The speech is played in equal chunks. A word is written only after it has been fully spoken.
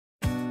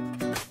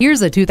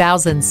Here's a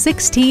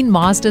 2016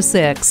 Mazda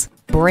 6.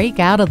 Break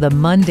out of the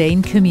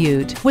mundane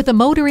commute. With a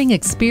motoring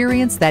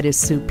experience that is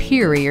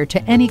superior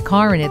to any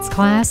car in its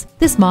class,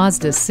 this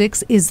Mazda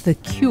 6 is the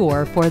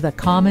cure for the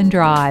common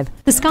drive.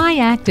 The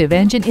Skyactiv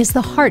engine is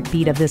the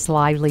heartbeat of this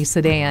lively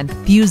sedan,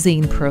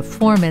 fusing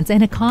performance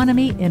and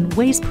economy in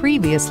ways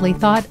previously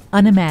thought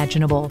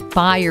unimaginable.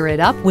 Fire it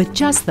up with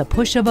just the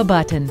push of a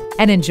button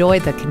and enjoy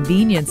the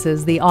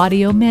conveniences the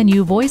audio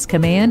menu, voice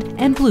command,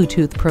 and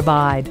Bluetooth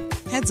provide.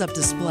 Heads-up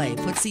display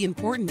puts the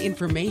important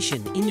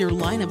information in your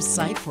line of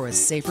sight for a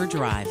safer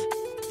drive.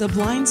 The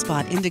blind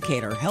spot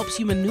indicator helps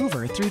you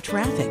maneuver through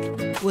traffic.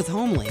 With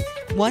HomeLink,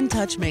 one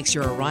touch makes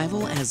your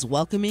arrival as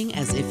welcoming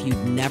as if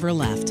you'd never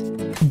left.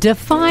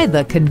 Defy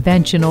the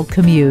conventional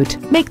commute.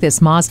 Make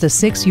this Mazda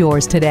 6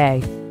 yours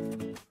today.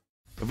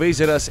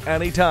 Visit us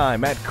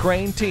anytime at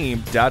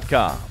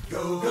crainteam.com.